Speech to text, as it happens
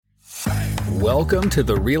Welcome to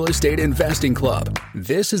the Real Estate Investing Club.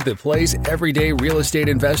 This is the place everyday real estate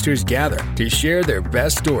investors gather to share their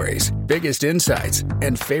best stories, biggest insights,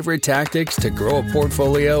 and favorite tactics to grow a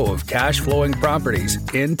portfolio of cash-flowing properties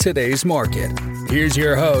in today's market. Here's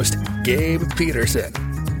your host, Gabe Peterson.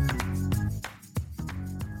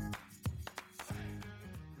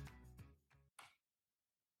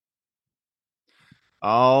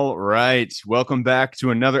 All right. Welcome back to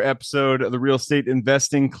another episode of the Real Estate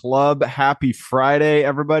Investing Club. Happy Friday,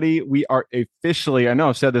 everybody. We are officially, I know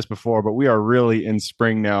I've said this before, but we are really in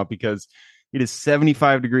spring now because it is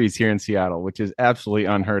 75 degrees here in Seattle, which is absolutely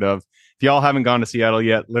unheard of. If y'all haven't gone to Seattle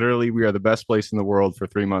yet, literally, we are the best place in the world for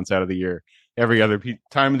 3 months out of the year. Every other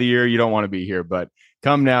time of the year, you don't want to be here, but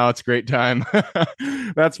come now. It's a great time.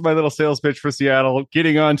 That's my little sales pitch for Seattle.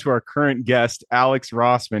 Getting on to our current guest, Alex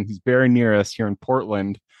Rossman. He's very near us here in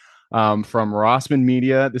Portland from Rossman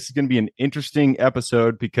Media. This is going to be an interesting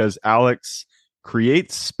episode because Alex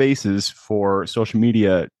creates spaces for social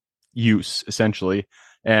media use, essentially.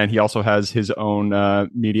 And he also has his own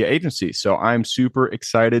media agency. So I'm super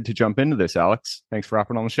excited to jump into this, Alex. Thanks for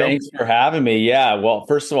hopping on the show. Thanks for having me. Yeah. Well,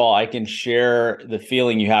 first of all, I can share the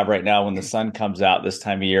feeling you have right now when the sun comes out this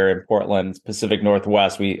time of year in Portland, Pacific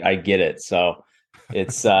Northwest. I get it. So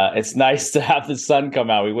it's nice to have the sun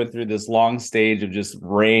come out. We went through this long stage of just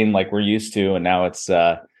rain like we're used to. And now it's,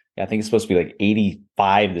 I think it's supposed to be like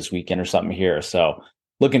 85 this weekend or something here. So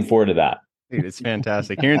looking forward to that. Dude, it's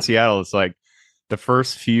fantastic. Here in Seattle, it's like, the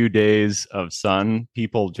first few days of sun,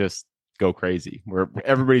 people just go crazy. Where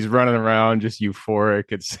everybody's running around, just euphoric.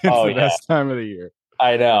 It's the best time of the year.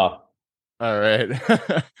 I know. All right.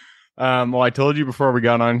 Well, I told you before we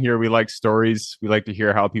got on here, we like stories. We like to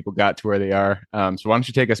hear how people got to where they are. So why don't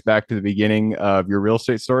you take us back to the beginning of your real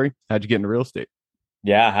estate story? How'd you get into real estate?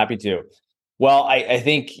 Yeah, happy to. Well, I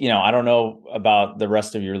think, I don't know about the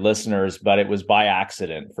rest of your listeners, but it was by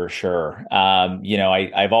accident for sure.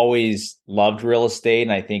 I've always loved real estate.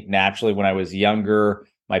 And I think naturally when I was younger,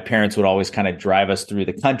 my parents would always kind of drive us through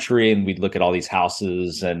the country and we'd look at all these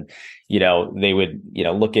houses and, they would,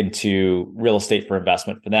 look into real estate for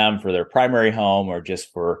investment for them, for their primary home or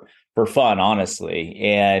just for fun, honestly.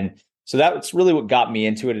 And so that's really what got me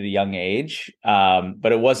into it at a young age.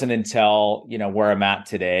 But it wasn't until, where I'm at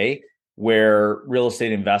today, where real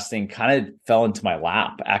estate investing kind of fell into my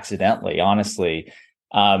lap accidentally, honestly,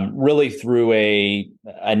 really through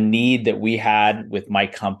a need that we had with my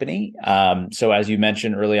company. So as you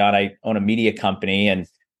mentioned early on, I own a media company. And,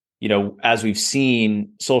 as we've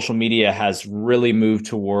seen, social media has really moved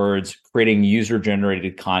towards creating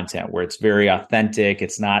user-generated content where it's very authentic.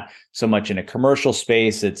 It's not so much in a commercial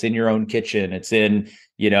space. It's in your own kitchen. It's in,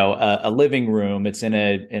 a living room. It's in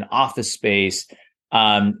an office space.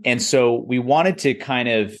 And so we wanted to kind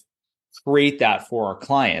of create that for our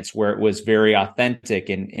clients where it was very authentic.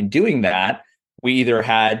 And in doing that, we either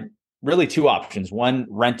had really two options. One,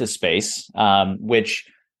 rent a space, which,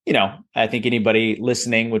 I think anybody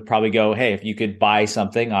listening would probably go, hey, if you could buy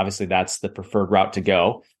something, obviously that's the preferred route to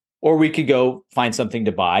go. Or we could go find something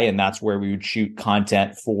to buy. And that's where we would shoot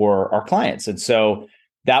content for our clients. And so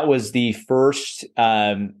that was the first,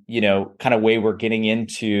 kind of way we're getting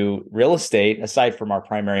into real estate, aside from our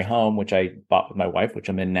primary home, which I bought with my wife, which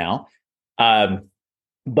I'm in now.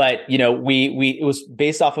 But it was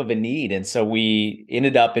based off of a need, and so we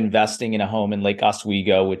ended up investing in a home in Lake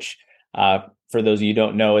Oswego, which, for those of you who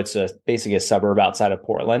don't know, it's basically a suburb outside of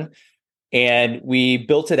Portland. And we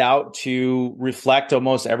built it out to reflect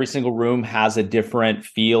almost every single room has a different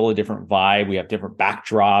feel, a different vibe. We have different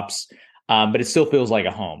backdrops. But it still feels like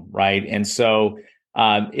a home, right? And so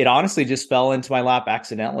it honestly just fell into my lap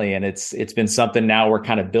accidentally, and it's been something now we're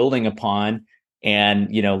kind of building upon, and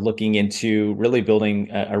looking into really building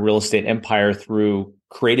a real estate empire through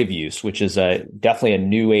creative use, which is definitely a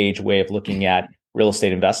new age way of looking at real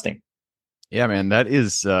estate investing. Yeah, man, that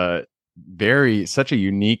is such a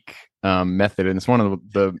unique method, and it's one of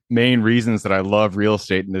the main reasons that I love real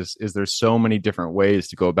estate. And is there's so many different ways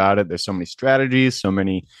to go about it. There's so many strategies, so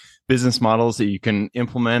many business models that you can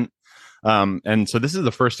implement. And so this is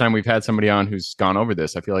the first time we've had somebody on who's gone over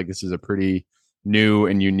this. I feel like this is a pretty new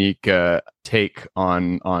and unique take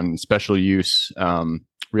on special use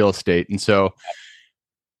real estate. And so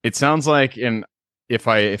it sounds like, and if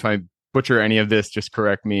I butcher any of this, just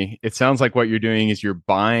correct me. It sounds like what you're doing is you're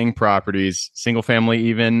buying properties, single family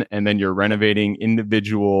even, and then you're renovating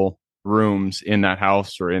individual rooms in that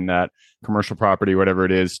house or in that commercial property, whatever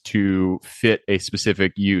it is, to fit a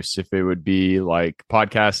specific use. If it would be like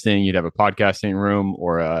podcasting, you'd have a podcasting room,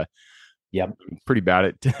 or I'm pretty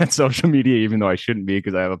bad at social media, even though I shouldn't be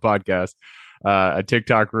because I have a podcast, a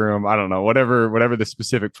TikTok room. I don't know, whatever the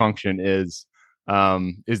specific function is.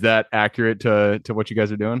 Is that accurate to what you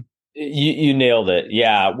guys are doing? You nailed it.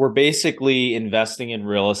 Yeah, we're basically investing in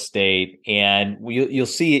real estate, and you'll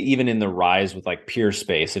see it even in the rise with like Peer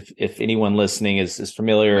Space. If anyone listening is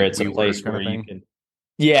familiar, Like it's a WeWork place kind where of you thing? can,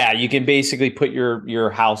 yeah, you can basically put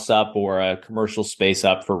your house up or a commercial space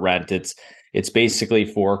up for rent. It's basically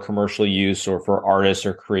for commercial use or for artists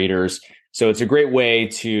or creators. So it's a great way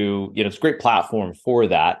to, it's a great platform for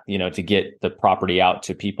that, to get the property out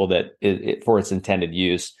to people that for its intended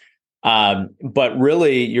use. But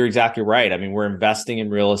really, you're exactly right. I mean, we're investing in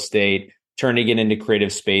real estate, turning it into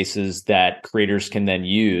creative spaces that creators can then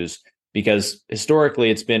use, because historically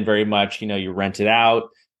it's been very much, you rent it out,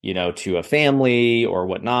 to a family or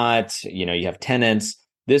whatnot, you have tenants.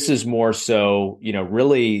 This is more so,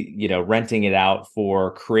 really, renting it out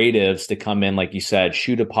for creatives to come in, like you said,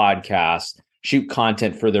 shoot a podcast, shoot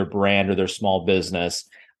content for their brand or their small business.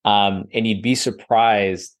 And you'd be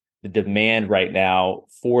surprised the demand right now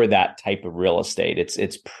for that type of real estate.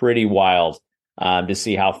 It's pretty wild to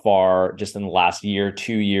see how far just in the last year,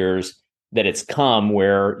 2 years that it's come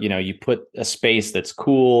where, you put a space that's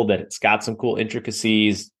cool, that it's got some cool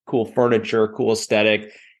intricacies, cool furniture, cool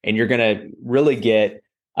aesthetic, and you're going to really get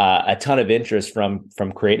a ton of interest from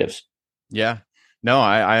creatives. Yeah. No,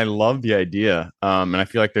 I love the idea. And I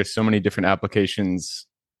feel like there's so many different applications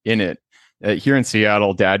in it. Here in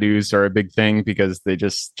Seattle, dadus are a big thing because they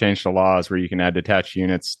just changed the laws where you can add detached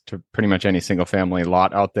units to pretty much any single family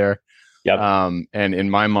lot out there. Yep. And in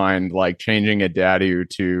my mind, like changing a dadu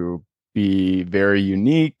to be very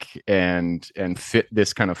unique and fit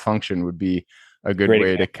this kind of function would be a good Great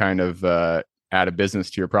way to example. kind of add a business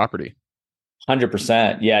to your property.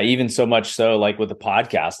 100%. Yeah. Even so much so, like with the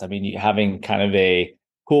podcast, I mean, having kind of a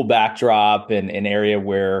cool backdrop and an area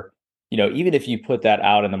where, even if you put that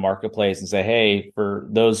out in the marketplace and say, hey, for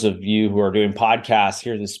those of you who are doing podcasts,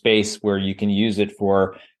 here's a space where you can use it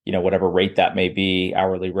for, whatever rate that may be,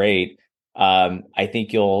 hourly rate. I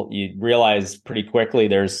think you realize pretty quickly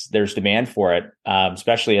there's demand for it,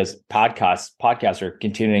 especially as podcasts are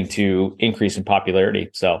continuing to increase in popularity.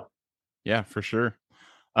 So Yeah, for sure.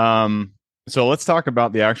 Um, so let's talk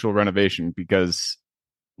about the actual renovation because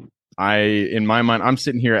in my mind, I'm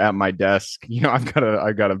sitting here at my desk. I've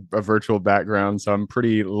got a virtual background, so I'm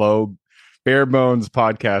pretty low, bare bones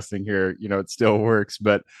podcasting here. It still works.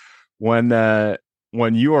 But when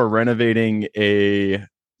when you are renovating a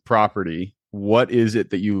property, what is it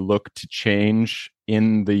that you look to change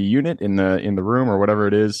in the unit, in the room, or whatever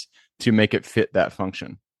it is, to make it fit that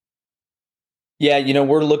function? yeah,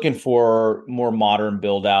 we're looking for more modern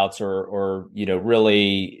build outs or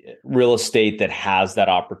really real estate that has that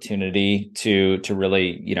opportunity to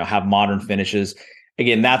really, have modern finishes.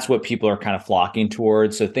 Again, that's what people are kind of flocking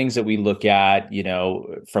towards. So things that we look at,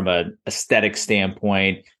 from a aesthetic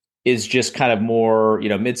standpoint is just kind of more,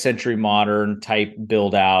 mid-century modern type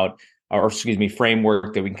build out, or excuse me,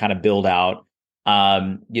 framework that we can kind of build out.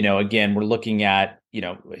 Again, we're looking at,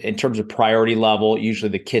 in terms of priority level, usually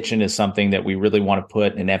the kitchen is something that we really want to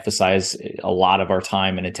put and emphasize a lot of our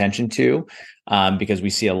time and attention to, because we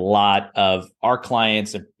see a lot of our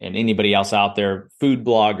clients and anybody else out there, food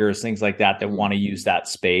bloggers, things like that want to use that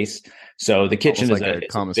space. So the kitchen Almost is like a it's a big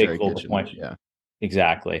commissary focal kitchen. point. Yeah.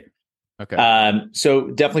 Exactly. Okay. So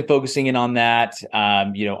definitely focusing in on that.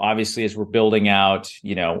 Obviously as we're building out,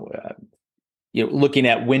 looking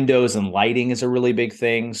at windows and lighting is a really big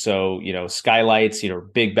thing. So, skylights,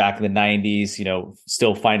 big back in the 90s,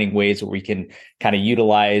 still finding ways where we can kind of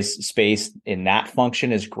utilize space in that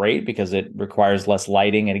function is great because it requires less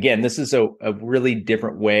lighting. And again, this is a really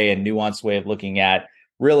different way and nuanced way of looking at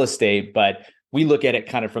real estate, but we look at it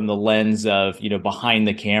kind of from the lens of, behind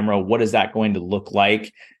the camera, what is that going to look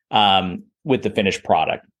like with the finished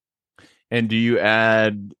product? And do you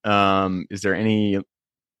add, is there any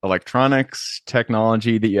electronics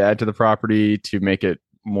technology that you add to the property to make it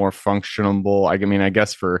more functionable? I mean, I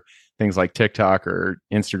guess for things like TikTok or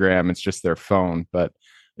Instagram, it's just their phone, but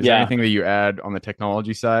is there Yeah. anything that you add on the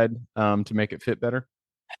technology side to make it fit better?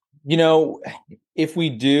 If we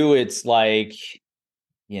do, it's like,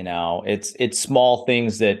 it's small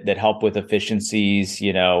things that help with efficiencies,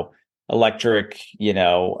 electric,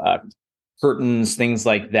 curtains, things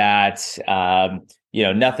like that.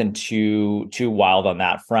 Nothing too wild on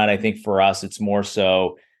that front. I think for us, it's more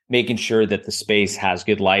so making sure that the space has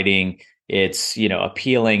good lighting. It's,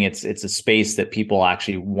 appealing. It's a space that people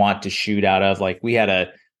actually want to shoot out of. Like we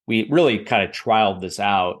really kind of trialed this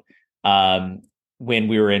out. When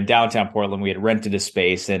we were in downtown Portland, we had rented a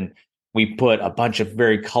space and we put a bunch of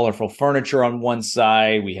very colorful furniture on one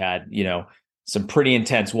side. We had, some pretty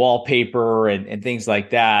intense wallpaper and things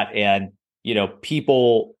like that. And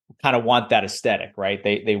people kind of want that aesthetic, right?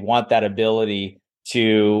 They want that ability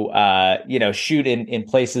to shoot in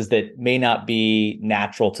places that may not be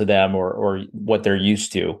natural to them or what they're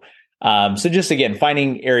used to. So just again,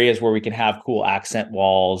 finding areas where we can have cool accent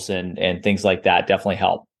walls and things like that definitely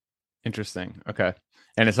help. Interesting. Okay.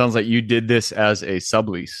 And it sounds like you did this as a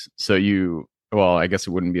sublease. So well, I guess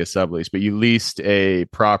it wouldn't be a sublease, but you leased a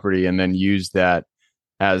property and then used that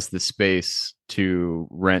as the space to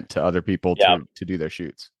rent to other people to do their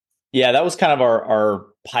shoots. Yeah, that was kind of our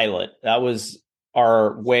pilot. That was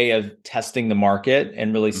our way of testing the market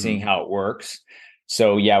and really seeing how it works.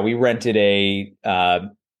 So yeah, we rented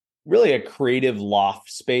really a creative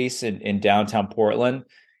loft space in downtown Portland,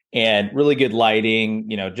 and really good lighting,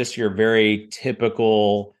 just your very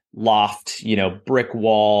typical loft, brick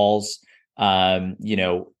walls, old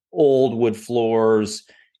wood floors.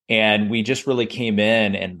 And we just really came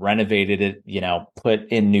in and renovated it, put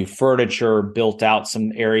in new furniture, built out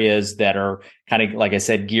some areas that are kind of, like I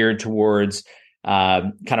said, geared towards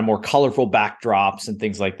kind of more colorful backdrops and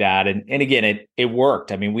things like that. And again, it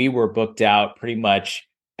worked. I mean, we were booked out pretty much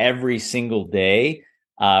every single day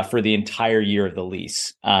for the entire year of the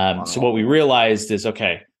lease. Wow. So what we realized is,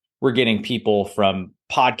 okay, we're getting people from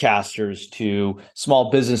podcasters to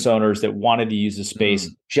small business owners that wanted to use the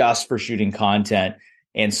space just for shooting content.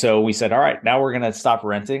 And so we said, all right, now we're going to stop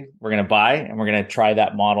renting. We're going to buy, and we're going to try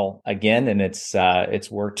that model again. And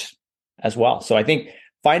it's worked as well. So I think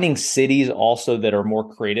finding cities also that are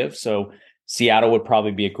more creative. So Seattle would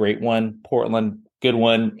probably be a great one. Portland, good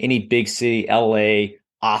one. Any big city, LA,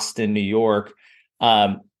 Austin, New York,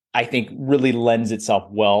 I think really lends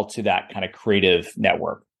itself well to that kind of creative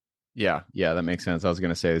network. Yeah, that makes sense. I was going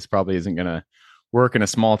to say this probably isn't going to work in a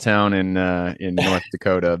small town in North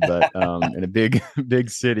Dakota, but in a big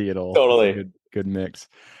city, it'll totally be a good mix.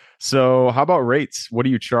 So, how about rates? What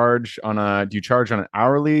do you charge do you charge on an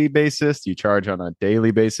hourly basis? Do you charge on a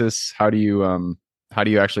daily basis? How do you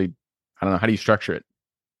actually, I don't know, how do you structure it?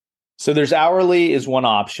 So there's hourly is one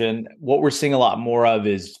option. What we're seeing a lot more of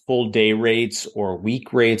is full day rates or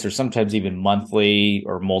week rates, or sometimes even monthly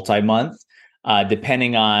or multi-month,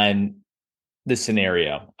 depending on the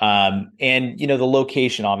scenario. And, the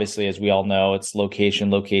location, obviously, as we all know, it's location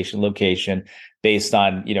based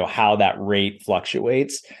on, how that rate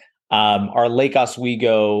fluctuates. Our Lake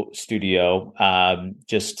Oswego studio,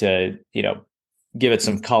 just to, give it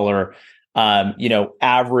some color,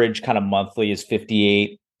 average kind of monthly is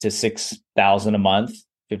 58 to 6,000 a month,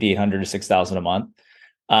 5,800 to 6,000 a month,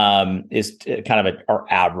 is kind of our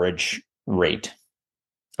average rate.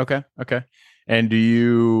 Okay. And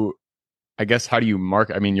I guess, how do you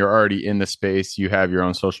market? I mean, you're already in the space. You have your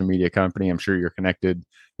own social media company. I'm sure you're connected.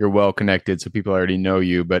 You're well connected, so people already know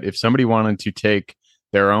you. But if somebody wanted to take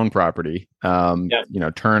their own property,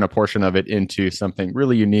 turn a portion of it into something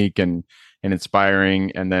really unique and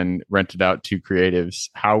inspiring, and then rent it out to creatives,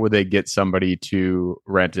 how would they get somebody to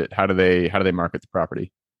rent it? How do they market the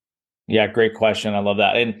property? Yeah, great question. I love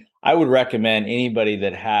that. And I would recommend anybody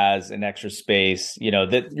that has an extra space,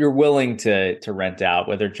 that you're willing to rent out,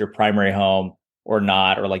 whether it's your primary home or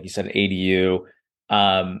not, or like you said, ADU.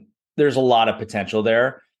 There's a lot of potential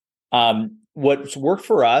there. What's worked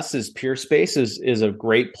for us is Peerspace is a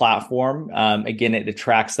great platform. Again, it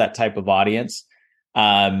attracts that type of audience.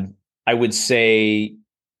 I would say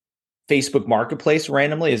Facebook Marketplace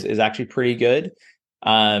randomly is actually pretty good.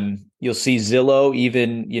 You'll see Zillow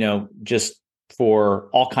even, just for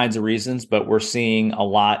all kinds of reasons, but we're seeing a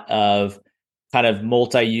lot of kind of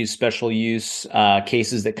multi-use, special use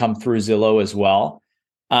cases that come through Zillow as well.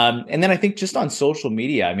 And then I think just on social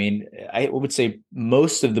media, I mean, I would say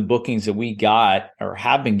most of the bookings that we got or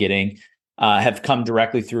have been getting have come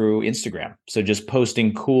directly through Instagram. So just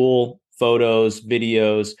posting cool photos,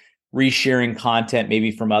 videos, resharing content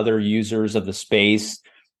maybe from other users of the space.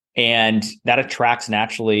 And that attracts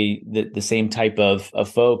naturally the same type of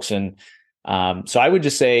folks. And so I would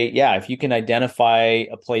just say, yeah, if you can identify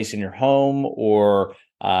a place in your home or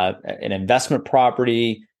an investment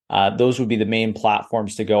property, those would be the main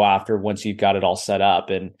platforms to go after once you've got it all set up.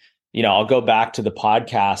 And, I'll go back to the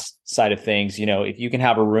podcast side of things. If you can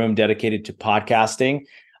have a room dedicated to podcasting,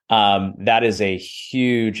 that is a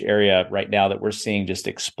huge area right now that we're seeing just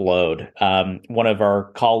explode. One of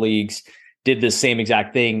our colleagues did the same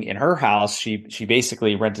exact thing in her house. She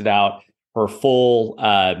basically rented out her full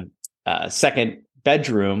second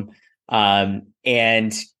bedroom,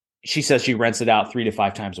 and she says she rents it out 3 to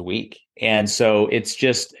 5 times a week. And so it's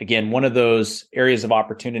just, again, one of those areas of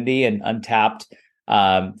opportunity and untapped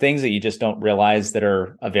things that you just don't realize that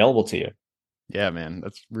are available to you. Yeah, man,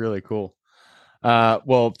 that's really cool.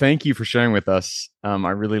 Well, thank you for sharing with us. I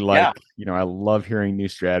really Yeah. I love hearing new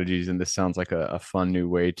strategies, and this sounds like a fun new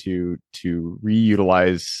way to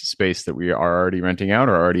reutilize space that we are already renting out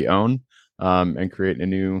or already own, and create a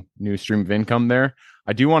new stream of income there.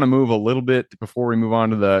 I do want to move a little bit before we move on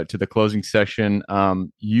to the closing session.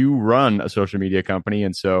 You run a social media company,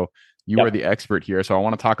 and so you are Yep. the expert here. So I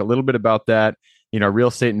want to talk a little bit about that. Real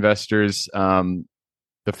estate investors.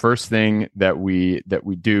 The first thing that we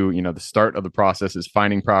do, the start of the process is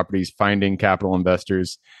finding properties, finding capital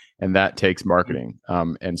investors, and that takes marketing.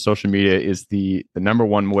 And social media is the number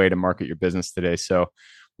one way to market your business today. So,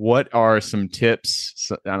 what are some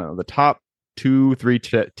tips? I don't know, the top two, three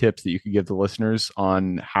tips that you could give the listeners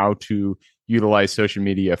on how to utilize social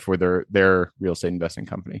media for their real estate investing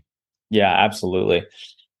company. Yeah, absolutely.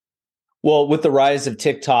 Well, with the rise of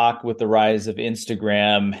TikTok, with the rise of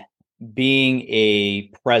Instagram, being a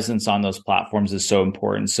presence on those platforms is so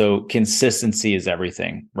important. So consistency is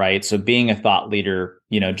everything, right? So being a thought leader,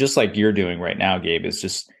 just like you're doing right now, Gabe, is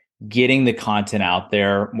just getting the content out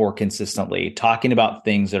there more consistently, talking about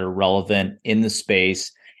things that are relevant in the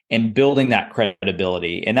space and building that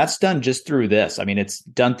credibility. And that's done just through this. I mean, it's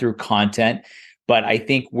done through content, but I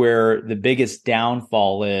think where the biggest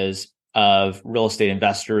downfall is of real estate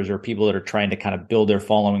investors or people that are trying to kind of build their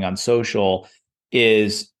following on social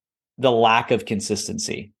is the lack of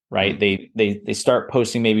consistency, right? They start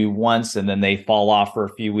posting maybe once and then they fall off for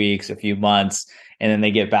a few weeks, a few months, and then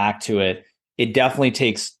they get back to it. It definitely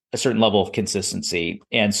takes a certain level of consistency.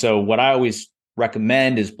 And so what I always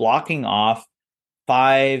recommend is blocking off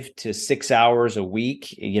 5 to 6 hours a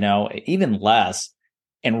week, even less,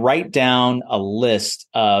 and write down a list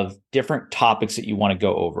of different topics that you want to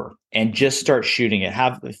go over and just start shooting it.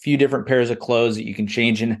 Have a few different pairs of clothes that you can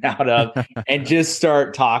change in and out of and just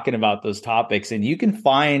start talking about those topics. And you can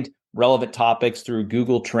find relevant topics through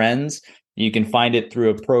Google Trends. You can find it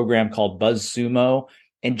through a program called BuzzSumo,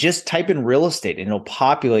 and just type in real estate and it'll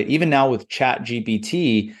populate. Even now with Chat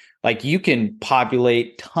GPT, like you can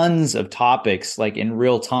populate tons of topics like in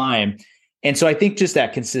real time. And so I think just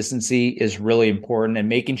that consistency is really important and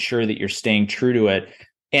making sure that you're staying true to it.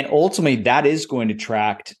 And ultimately that is going to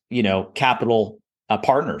attract, capital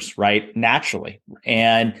partners, right? Naturally.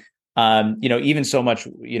 And, even so much,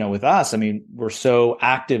 with us, I mean, we're so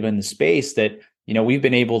active in the space that, we've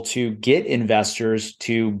been able to get investors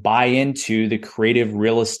to buy into the creative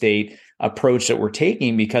real estate approach that we're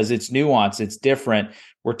taking because it's nuanced, it's different.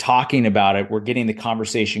 We're talking about it. We're getting the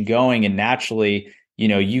conversation going. And naturally,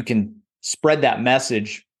 you can spread that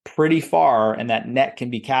message pretty far and that net can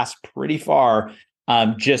be cast pretty far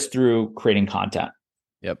just through creating content.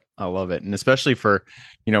 Yep. I love it. And especially for,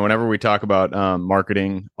 whenever we talk about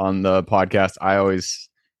marketing on the podcast, I always,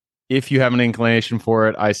 if you have an inclination for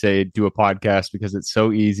it, I say do a podcast because it's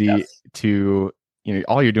so easy to,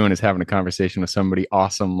 all you're doing is having a conversation with somebody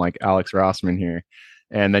awesome like Alex Rossman here.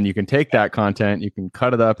 And then you can take that content, you can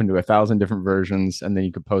cut it up into 1,000 different versions, and then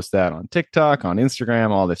you can post that on TikTok, on Instagram,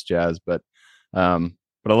 all this jazz. But I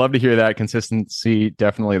love to hear that consistency.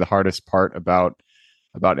 Definitely the hardest part about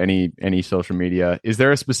any social media. Is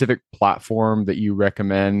there a specific platform that you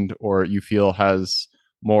recommend or you feel has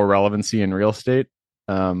more relevancy in real estate?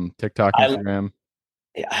 TikTok, Instagram.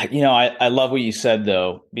 I love what you said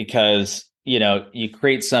though, because you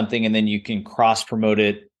create something and then you can cross promote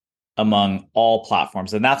it among all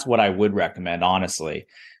platforms. And that's what I would recommend, honestly,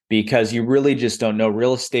 because you really just don't know.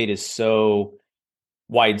 Real estate is so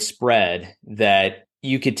widespread that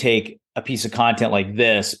you could take a piece of content like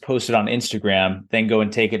this, post it on Instagram, then go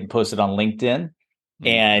and take it and post it on LinkedIn.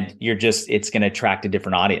 And it's going to attract a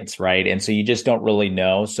different audience, right? And so you just don't really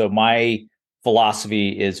know. So my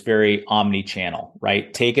philosophy is very omni-channel,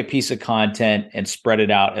 right? Take a piece of content and spread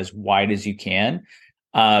it out as wide as you can.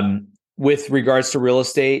 With regards to real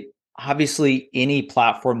estate, obviously any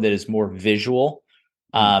platform that is more visual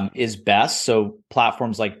is best. So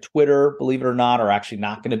platforms like Twitter, believe it or not, are actually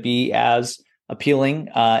not going to be as appealing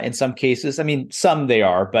in some cases. I mean, some they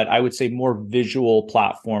are, but I would say more visual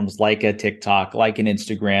platforms like a TikTok, like an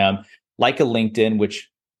Instagram, like a LinkedIn, which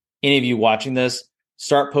any of you watching this,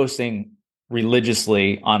 start posting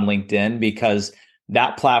religiously on LinkedIn because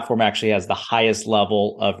that platform actually has the highest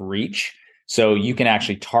level of reach. So you can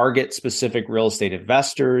actually target specific real estate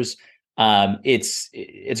investors. It's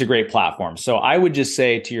a great platform. So I would just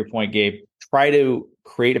say, to your point, Gabe, try to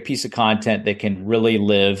create a piece of content that can really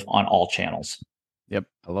live on all channels. Yep.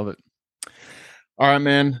 I love it. All right,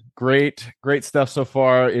 man. Great stuff so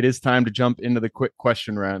far. It is time to jump into the quick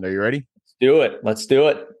question round. Are you ready? Let's do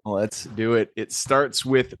it. Let's do it. It starts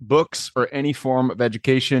with books or any form of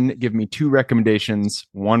education. Give me 2 recommendations,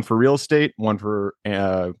 one for real estate, one for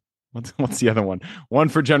What's the other one? One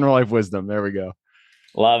for general life wisdom. There we go.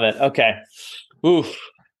 Love it. Okay. Oof.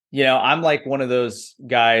 I'm like one of those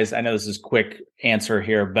guys. I know this is quick answer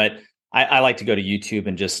here, but I like to go to YouTube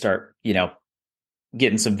and just start,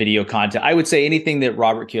 getting some video content. I would say anything that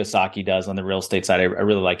Robert Kiyosaki does on the real estate side, I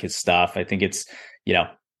really like his stuff. I think it's,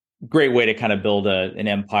 great way to kind of build an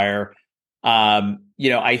empire.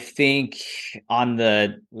 I think on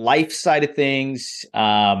the life side of things,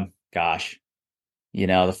 the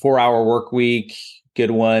 4-hour work week,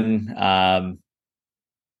 good one. I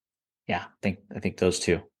think those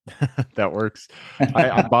two. That works.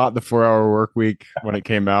 I bought the 4-hour work week when it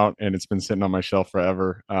came out, and it's been sitting on my shelf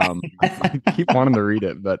forever. I keep wanting to read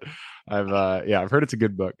it, but I've heard it's a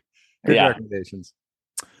good book. Good recommendations.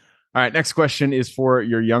 All right, next question is for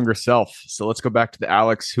your younger self. So let's go back to the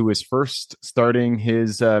Alex who is first starting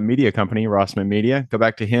his media company, Rossman Media. Go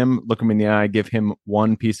back to him, look him in the eye, give him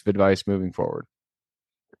one piece of advice moving forward.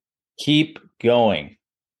 Keep going.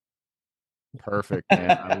 Perfect,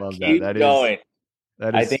 man. I love that. Keep going.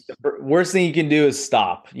 I think the worst thing you can do is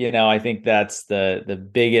stop. I think that's the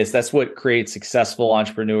biggest, that's what creates successful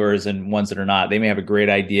entrepreneurs and ones that are not. They may have a great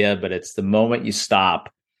idea, but it's the moment you stop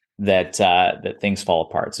that things fall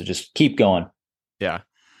apart. So just keep going. Yeah.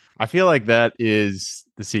 I feel like that is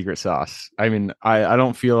the secret sauce. I mean, I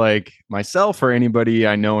don't feel like myself or anybody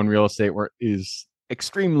I know in real estate is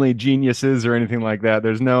extremely geniuses or anything like that.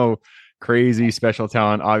 There's no crazy special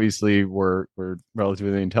talent. Obviously, we're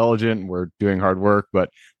relatively intelligent and we're doing hard work,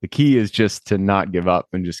 but the key is just to not give up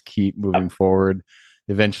and just keep moving forward.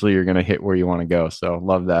 Eventually, you're going to hit where you want to go. So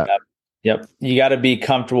love that. Yep. You got to be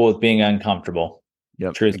comfortable with being uncomfortable.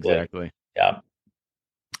 Yep. Truthfully. Exactly. Yeah.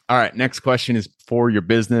 All right. Next question is for your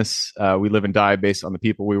business. We live and die based on the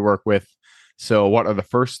people we work with. So what are the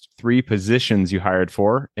first 3 positions you hired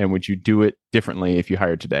for, and would you do it differently if you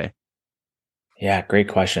hired today? Yeah, great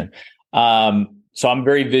question. So I'm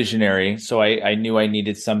very visionary. So I knew I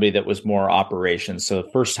needed somebody that was more operations. So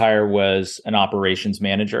the first hire was an operations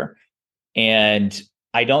manager. And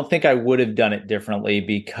I don't think I would have done it differently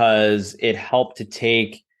because it helped to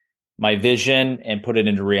take my vision and put it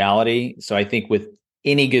into reality. So I think with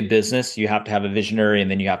any good business, you have to have a visionary and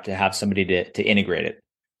then you have to have somebody to integrate it.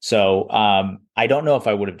 So I don't know if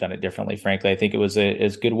I would have done it differently, frankly. I think it was a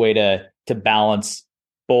good way to balance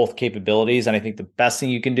both capabilities. And I think the best thing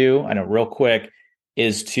you can do, I know real quick,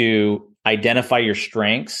 is to identify your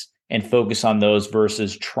strengths and focus on those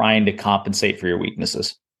versus trying to compensate for your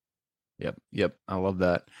weaknesses. Yep. I love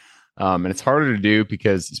that. And it's harder to do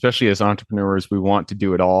because, especially as entrepreneurs, we want to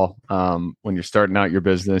do it all. When you're starting out your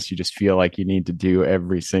business, you just feel like you need to do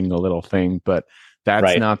every single little thing, but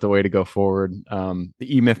that's not the way to go forward. The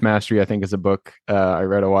E-Myth Mastery, I think, is a book I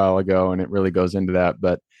read a while ago, and it really goes into that.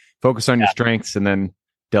 But focus on your strengths and then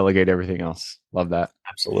delegate everything else. Love that.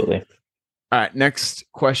 Absolutely. All right. Next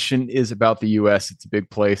question is about the US. It's a big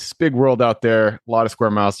place, big world out there, a lot of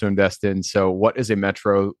square miles to invest in. So what is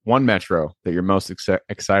one metro that you're most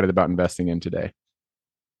excited about investing in today?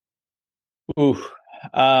 Right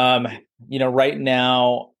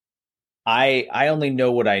now I only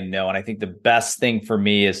know what I know. And I think the best thing for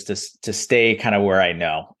me is to stay kind of where I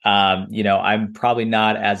know. I'm probably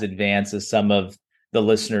not as advanced as some of the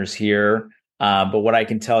listeners here. But what I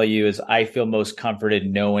can tell you is I feel most comforted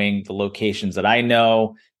knowing the locations that I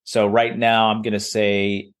know. So right now I'm going to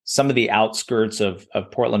say some of the outskirts of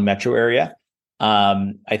Portland metro area.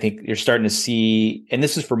 I think you're starting to see, and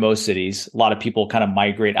this is for most cities, a lot of people kind of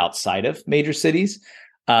migrate outside of major cities.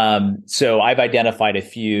 So I've identified a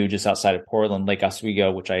few just outside of Portland, Lake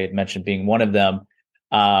Oswego, which I had mentioned being one of them.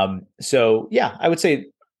 So yeah, I would say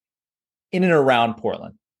in and around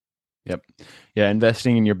Portland. Yep. Yeah.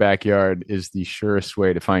 Investing in your backyard is the surest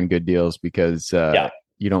way to find good deals because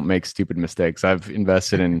you don't make stupid mistakes. I've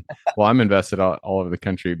invested in, I'm invested all over the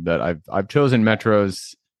country, but I've chosen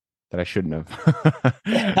metros that I shouldn't have.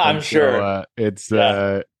 I'm sure. It's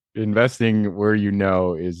investing where you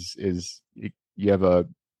know is you have a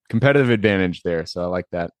competitive advantage there. So I like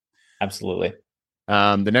that. Absolutely.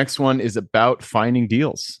 The next one is about finding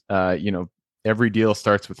deals. Every deal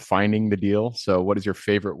starts with finding the deal. So what is your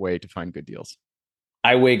favorite way to find good deals?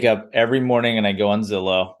 I wake up every morning and I go on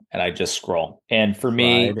Zillow and I just scroll. And for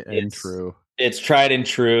me, it's tried and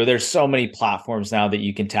true. There's so many platforms now that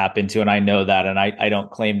you can tap into. And I know that. And I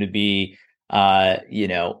don't claim to be,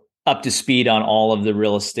 up to speed on all of the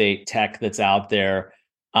real estate tech that's out there.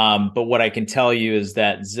 But what I can tell you is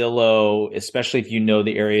that Zillow, especially if you know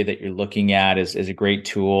the area that you're looking at, is a great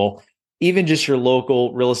tool. even just your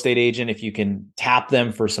local real estate agent, if you can tap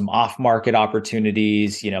them for some off-market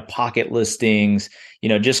opportunities, pocket listings,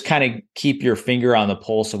 just kind of keep your finger on the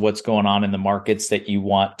pulse of what's going on in the markets that you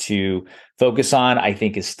want to focus on, I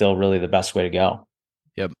think is still really the best way to go.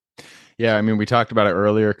 Yep. Yeah, I mean, we talked about it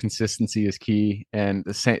earlier. Consistency is key, and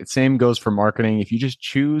the same goes for marketing. If you just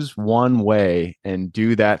choose one way and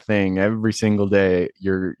do that thing every single day,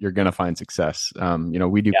 you're going to find success.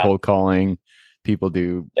 We do cold calling. People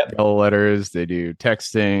do yellow letters. They do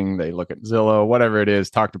texting. They look at Zillow, whatever it is.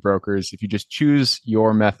 Talk to brokers. If you just choose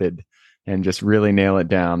your method and just really nail it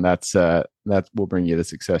down, that will bring you the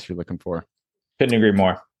success you're looking for. Couldn't agree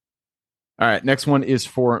more. All right, next one is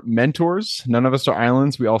for mentors. None of us are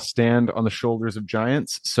islands. We all stand on the shoulders of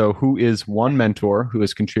giants. So who is one mentor who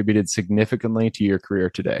has contributed significantly to your career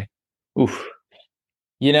today? Oof.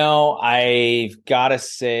 I've got to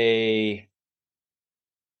say,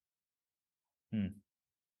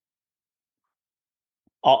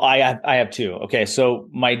 I have two. Okay, so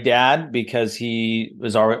my dad, because he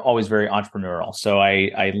was always very entrepreneurial. So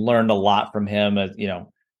I learned a lot from him,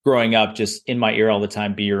 growing up just in my ear all the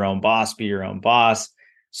time, be your own boss, be your own boss.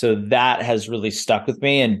 So that has really stuck with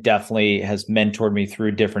me and definitely has mentored me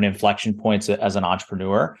through different inflection points as an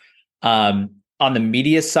entrepreneur. On the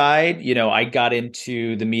media side, I got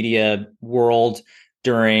into the media world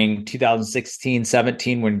during 2016,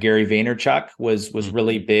 17, when Gary Vaynerchuk was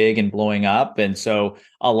really big and blowing up. And so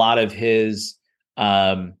a lot of his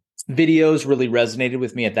videos really resonated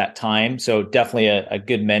with me at that time. So definitely a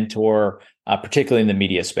good mentor, particularly in the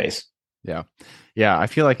media space. Yeah. Yeah. I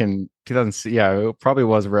feel like in 2000, it probably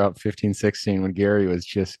was around 15, 16 when Gary was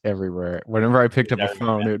just everywhere. Whenever I picked up a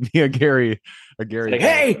phone, it would be a Gary. It's like,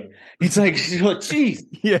 hey, it's like, geez.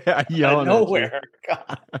 Yeah. Yelling out of nowhere.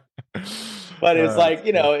 But it's like,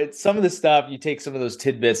 it's some of the stuff, you take some of those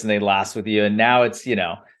tidbits and they last with you. And now it's,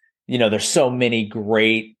 there's so many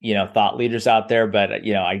great, thought leaders out there. But,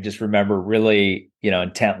 I just remember really,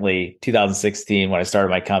 intently 2016 when I started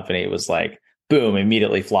my company, it was like, boom,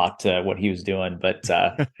 immediately flocked to what he was doing. But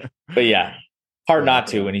yeah, hard not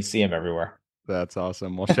to when you see him everywhere. That's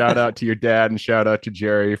awesome. Well, shout out to your dad and shout out to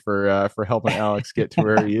Jerry for helping Alex get to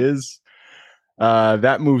where he is.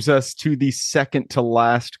 That moves us to the second to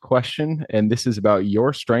last question, and this is about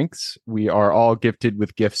your strengths. We are all gifted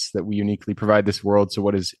with gifts that we uniquely provide this world. So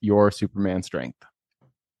what is your Superman strength?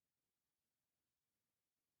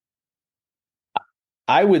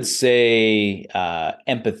 I would say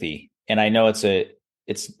empathy. And I know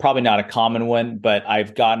it's probably not a common one, but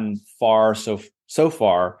I've gotten so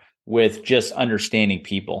far with just understanding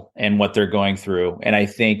people and what they're going through. And I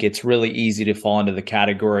think it's really easy to fall into the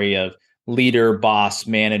category of leader, boss,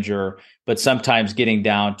 manager, but sometimes getting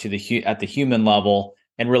down to at the human level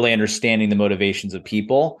and really understanding the motivations of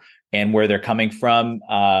people and where they're coming from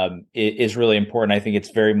is really important. I think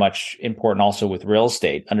it's very much important also with real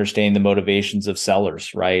estate, understanding the motivations of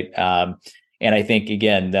sellers, right? And I think,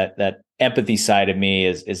 again, that empathy side of me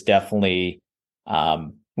is definitely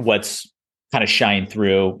what's kind of shined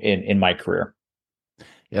through in my career.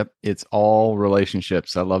 Yep. It's all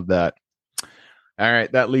relationships. I love that. All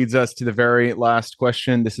right. That leads us to the very last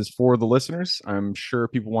question. This is for the listeners. I'm sure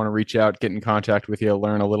people want to reach out, get in contact with you,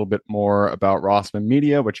 learn a little bit more about Rossman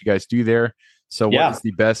Media, what you guys do there. So what is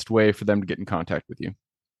the best way for them to get in contact with you?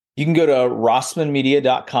 You can go to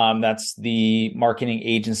rossmanmedia.com. That's the marketing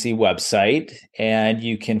agency website. And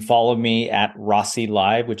you can follow me at Rossi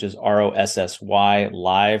Live, which is ROSSY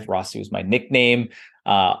Live. Rossi was my nickname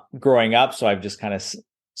growing up, so I've just kind of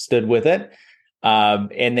stood with it.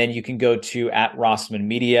 And then you can go to at Rossman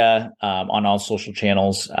Media on all social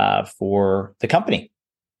channels for the company.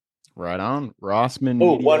 Right on. Rossman.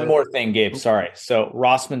 Oh, one more thing, Gabe. Sorry. So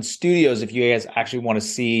Rossman Studios, if you guys actually want to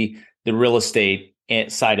see the real estate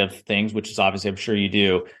side of things, which is obviously, I'm sure you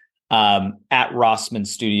do, at Rossman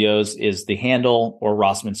Studios is the handle, or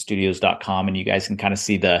rossmanstudios.com. And you guys can kind of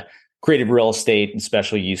see the creative real estate and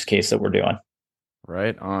special use case that we're doing.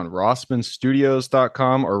 Right on.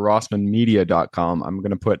 rossmanstudios.com or rossmanmedia.com. I'm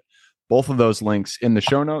going to put both of those links in the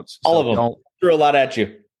show notes. All of them. Threw a lot at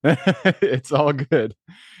you. It's all good.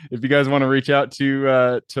 If you guys want to reach out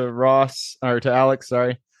to Ross or to Alex,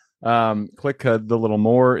 sorry, click the little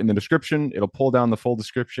more in the description. It'll pull down the full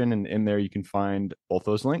description, and in there you can find both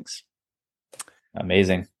those links.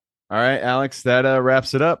 Amazing. All right, Alex, that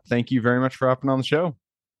wraps it up. Thank you very much for hopping on the show.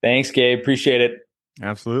 Thanks, Gabe. Appreciate it.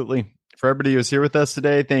 Absolutely. For everybody who's here with us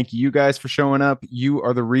today, thank you guys for showing up. You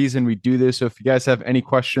are the reason we do this. So if you guys have any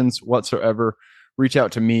questions whatsoever, reach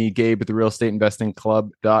out to me, Gabe, at the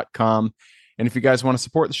realestateinvestingclub.com. And if you guys want to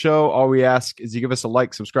support the show, all we ask is you give us a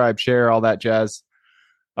like, subscribe, share, all that jazz.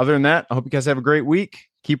 Other than that, I hope you guys have a great week.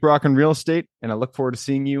 Keep rocking real estate, and I look forward to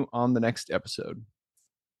seeing you on the next episode.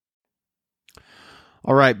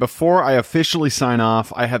 All right, before I officially sign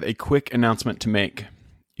off, I have a quick announcement to make.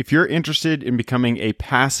 If you're interested in becoming a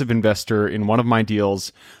passive investor in one of my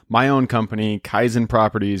deals, my own company, Kaizen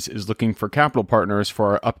Properties, is looking for capital partners for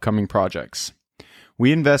our upcoming projects.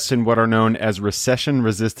 We invest in what are known as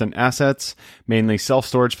recession-resistant assets, mainly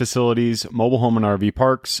self-storage facilities, mobile home and RV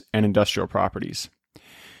parks, and industrial properties.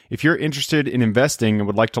 If you're interested in investing and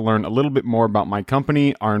would like to learn a little bit more about my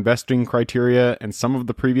company, our investing criteria, and some of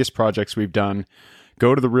the previous projects we've done,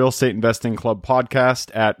 go to the Real Estate Investing Club podcast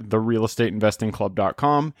at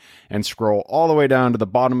therealestateinvestingclub.com and scroll all the way down to the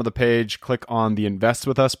bottom of the page. Click on the Invest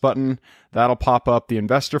With Us button. That'll pop up the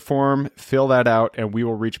investor form. Fill that out, and we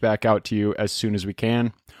will reach back out to you as soon as we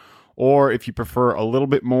can. Or if you prefer a little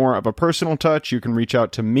bit more of a personal touch, you can reach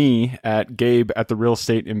out to me at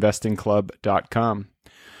gabe@therealestateinvestingclub.com.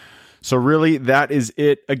 So really, that is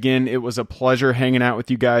it. Again, it was a pleasure hanging out with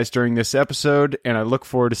you guys during this episode, and I look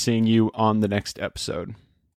forward to seeing you on the next episode.